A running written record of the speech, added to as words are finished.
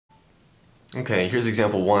Okay, here's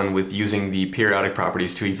example 1 with using the periodic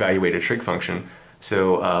properties to evaluate a trig function.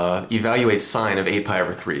 So evaluate sine of 8 pi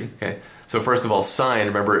over 3. Okay, so first of all, sine,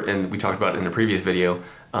 remember, and we talked about it in a previous video,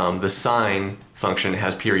 the sine function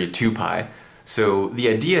has period 2 pi. So the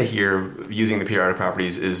idea here, using the periodic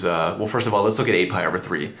properties, is, well, first of all, let's look at 8 pi over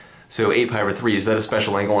 3. So 8 pi over 3, is that a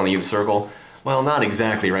special angle on the unit circle? Well, not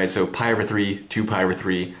exactly, right? So pi over 3, 2 pi over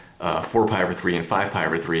 3, 4 pi over 3, and 5 pi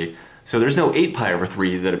over 3. So there's no 8 pi over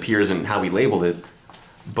 3 that appears in how we labeled it,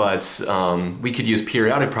 but we could use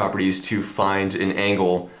periodic properties to find an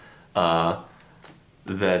angle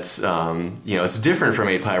that's, it's different from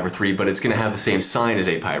 8 pi over 3, but it's going to have the same sign as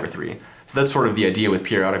 8 pi over 3. So that's sort of the idea with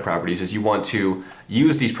periodic properties, is you want to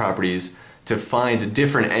use these properties to find a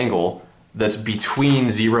different angle that's between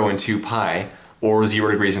 0 and 2 pi, or 0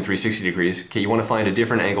 degrees and 360 degrees. Okay, you want to find a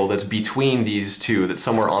different angle that's between these two, that's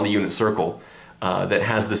somewhere on the unit circle, that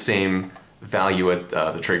has the same value at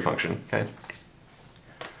the trig function. Okay.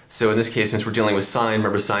 So in this case, since we're dealing with sine,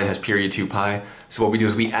 remember sine has period 2 pi. So what we do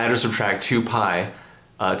is we add or subtract 2 pi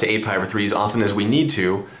to 8 pi over 3 as often as we need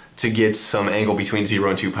to get some angle between 0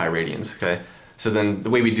 and 2 pi radians. Okay. So then the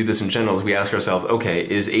way we do this in general is we ask ourselves, okay,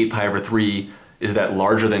 is 8 pi over 3, is that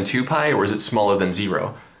larger than 2 pi or is it smaller than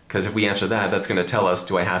 0? Because if we answer that, that's going to tell us,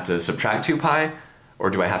 do I have to subtract 2 pi or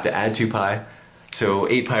do I have to add 2 pi? So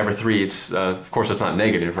 8 pi over 3, it's, of course it's not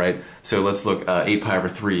negative, right? So let's look 8 pi over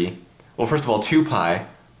 3. Well, first of all, 2 pi.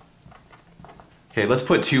 Okay, let's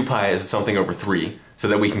put 2 pi as something over 3 so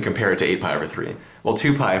that we can compare it to 8 pi over 3. Well,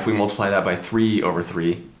 2 pi, if we multiply that by 3 over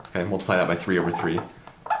 3, okay, multiply that by 3 over 3,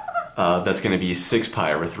 that's going to be 6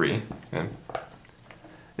 pi over 3. Okay?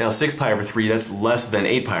 Now 6 pi over 3, that's less than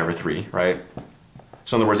 8 pi over 3, right?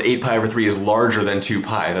 So in other words, 8 pi over 3 is larger than 2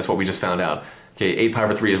 pi. That's what we just found out. Okay, 8 pi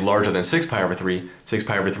over 3 is larger than 6 pi over 3. 6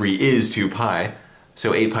 pi over 3 is 2 pi.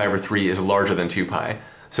 So 8 pi over 3 is larger than 2 pi.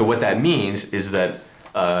 So what that means is that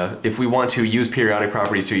if we want to use periodic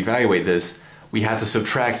properties to evaluate this, we have to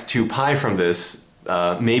subtract 2 pi from this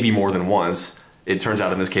maybe more than once. It turns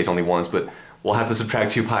out in this case only once, but we'll have to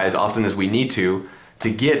subtract 2 pi as often as we need to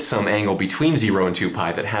get some angle between 0 and 2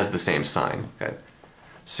 pi that has the same sign. Okay?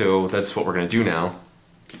 So that's what we're going to do now.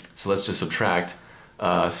 So let's just subtract.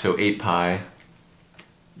 So 8 pi,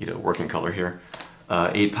 working color here,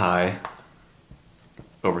 8 pi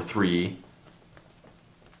over 3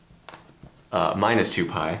 minus 2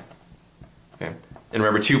 pi. Okay. And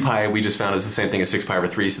remember, 2 pi we just found is the same thing as 6 pi over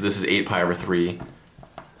 3, so this is 8 pi over 3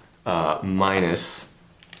 minus,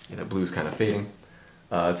 that blue's kind of fading.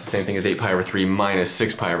 It's the same thing as 8 pi over 3 minus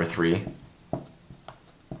 6 pi over 3.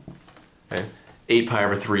 Okay. 8 pi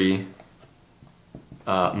over 3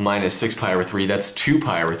 minus 6 pi over 3, that's 2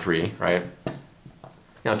 pi over 3, right?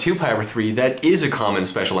 Now 2 pi over 3, that is a common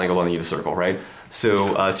special angle on the unit circle, right?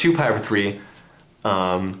 So 2 pi over 3,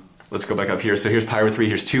 let's go back up here. So here's pi over 3,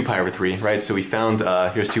 here's 2 pi over 3, right? So we found,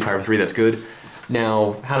 here's 2 pi over 3, that's good.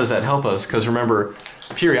 Now, how does that help us? Because remember,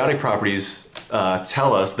 periodic properties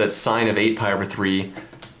tell us that sine of 8 pi over 3,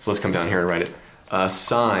 so let's come down here and write it.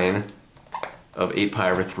 Sine of 8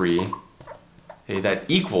 pi over 3, okay, that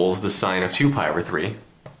equals the sine of 2 pi over 3.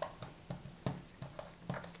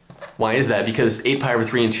 Why is that? Because 8 pi over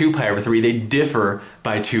 3 and 2 pi over 3, they differ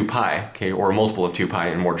by 2 pi, okay, or a multiple of 2 pi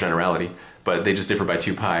in more generality, but they just differ by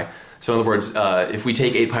 2 pi. So in other words, if we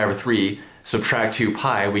take 8 pi over 3, subtract 2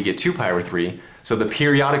 pi, we get 2 pi over 3. So the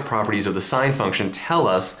periodic properties of the sine function tell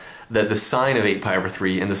us that the sine of 8 pi over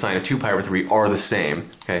 3 and the sine of 2 pi over 3 are the same,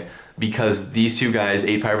 okay? Because these two guys,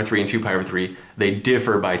 8 pi over 3 and 2 pi over 3, they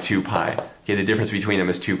differ by 2 pi. Okay, the difference between them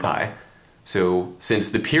is 2 pi. So since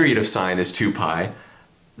the period of sine is 2 pi,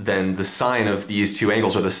 then the sine of these two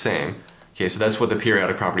angles are the same. Okay, so that's what the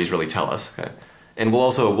periodic properties really tell us. Okay? And we'll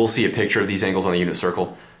see a picture of these angles on the unit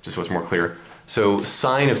circle, just so it's more clear. So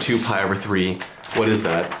sine of 2 pi over 3, what is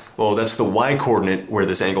that? Well, that's the y-coordinate where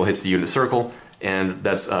this angle hits the unit circle, and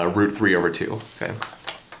that's root 3 over 2. Okay?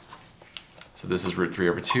 So this is root 3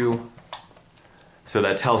 over 2. So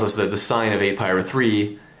that tells us that the sine of 8 pi over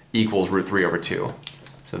 3 equals root 3 over 2.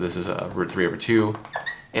 So this is root 3 over 2,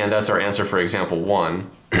 and that's our answer for example 1.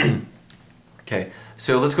 Okay,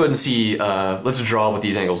 so let's go ahead and see, let's draw what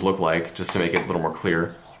these angles look like, just to make it a little more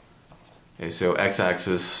clear. Okay, so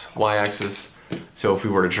x-axis, y-axis. So if we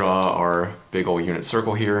were to draw our big old unit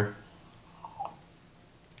circle here,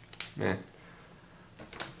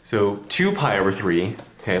 so 2 pi over 3,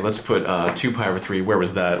 okay, let's put 2 pi over 3, where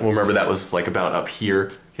was that? Well, remember that was like about up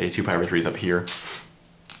here. Okay, 2 pi over 3 is up here.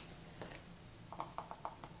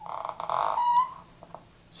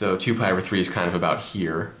 So 2 pi over 3 is kind of about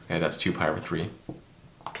here. Okay, that's 2 pi over 3.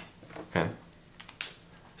 Okay.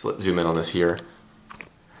 So let's zoom in on this here.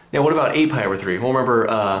 Now what about 8 pi over 3? Well,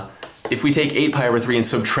 remember if we take 8 pi over 3 and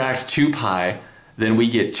subtract 2 pi, then we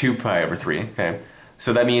get 2 pi over 3, okay?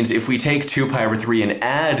 So that means if we take 2 pi over 3 and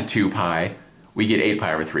add 2 pi, we get 8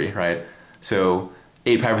 pi over 3, right? So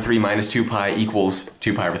 8 pi over 3 minus 2 pi equals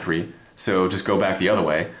 2 pi over 3. So just go back the other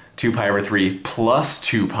way. 2 pi over 3 plus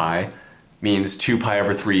 2 pi means 2 pi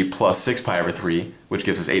over 3 plus 6 pi over 3, which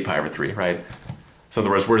gives us 8 pi over 3, right? So in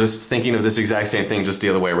other words, we're just thinking of this exact same thing, just the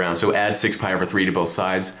other way around. So add 6 pi over 3 to both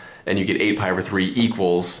sides, and you get 8 pi over 3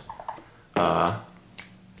 equals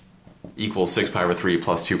 6 pi over 3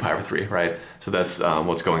 plus 2 pi over 3, right? So that's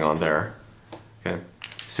what's going on there. Okay.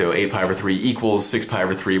 So 8 pi over 3 equals 6 pi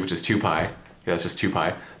over 3, which is 2 pi. Okay, that's just 2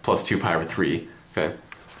 pi plus 2 pi over 3. Okay.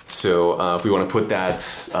 So if we want to put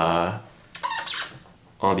that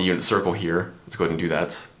on the unit circle here, let's go ahead and do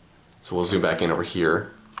that. So we'll zoom back in over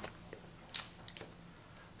here.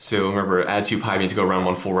 So remember, add 2 pi means go around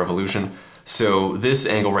 1 full revolution. So this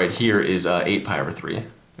angle right here is 8 pi over 3.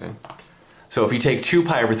 Okay. So if you take 2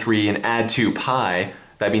 pi over 3 and add 2 pi,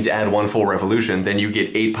 that means add 1 full revolution, then you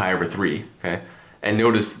get 8 pi over 3. Okay. And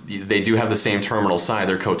notice they do have the same terminal side,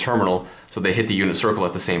 they're coterminal, so they hit the unit circle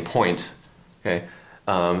at the same point. Okay.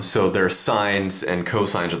 So their sines and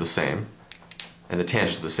cosines are the same, and the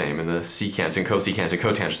tangents are the same, and the secants and cosecants and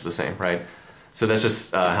cotangents are the same, right? So that's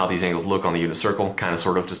just how these angles look on the unit circle, kind of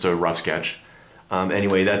sort of just a rough sketch.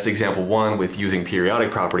 Anyway, that's example 1 with using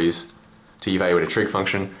periodic properties to evaluate a trig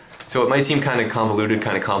function. So it might seem kind of convoluted,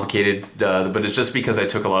 kind of complicated, but it's just because I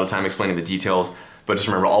took a lot of time explaining the details. But just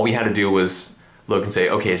remember, all we had to do was look and say,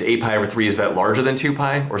 okay, is 8 pi over 3, is that larger than 2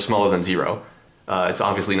 pi or smaller than 0? It's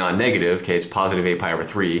obviously not negative, okay, it's positive 8 pi over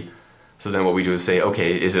 3. So then what we do is say,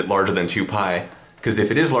 okay, is it larger than 2 pi? Because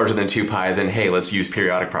if it is larger than 2 pi, then hey, let's use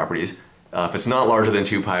periodic properties. If it's not larger than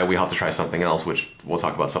 2 pi, we have to try something else, which we'll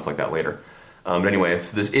talk about stuff like that later. But anyway,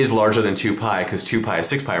 so this is larger than 2 pi because 2 pi is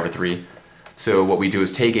 6 pi over 3. So what we do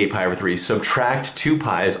is take 8 pi over 3, subtract 2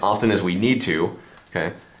 pi as often as we need to.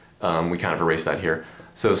 Okay, we kind of erase that here.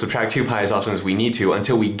 So subtract 2 pi as often as we need to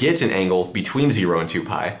until we get an angle between 0 and 2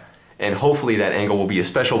 pi. And hopefully that angle will be a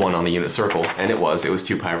special one on the unit circle, and it was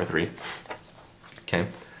 2 pi over 3. Okay.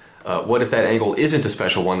 What if that angle isn't a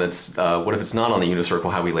special one? What if it's not on the unit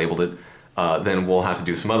circle, how we labeled it? Then we'll have to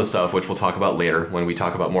do some other stuff, which we'll talk about later when we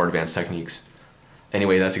talk about more advanced techniques.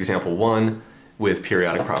 Anyway, that's example 1 with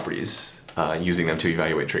periodic properties, using them to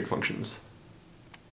evaluate trig functions.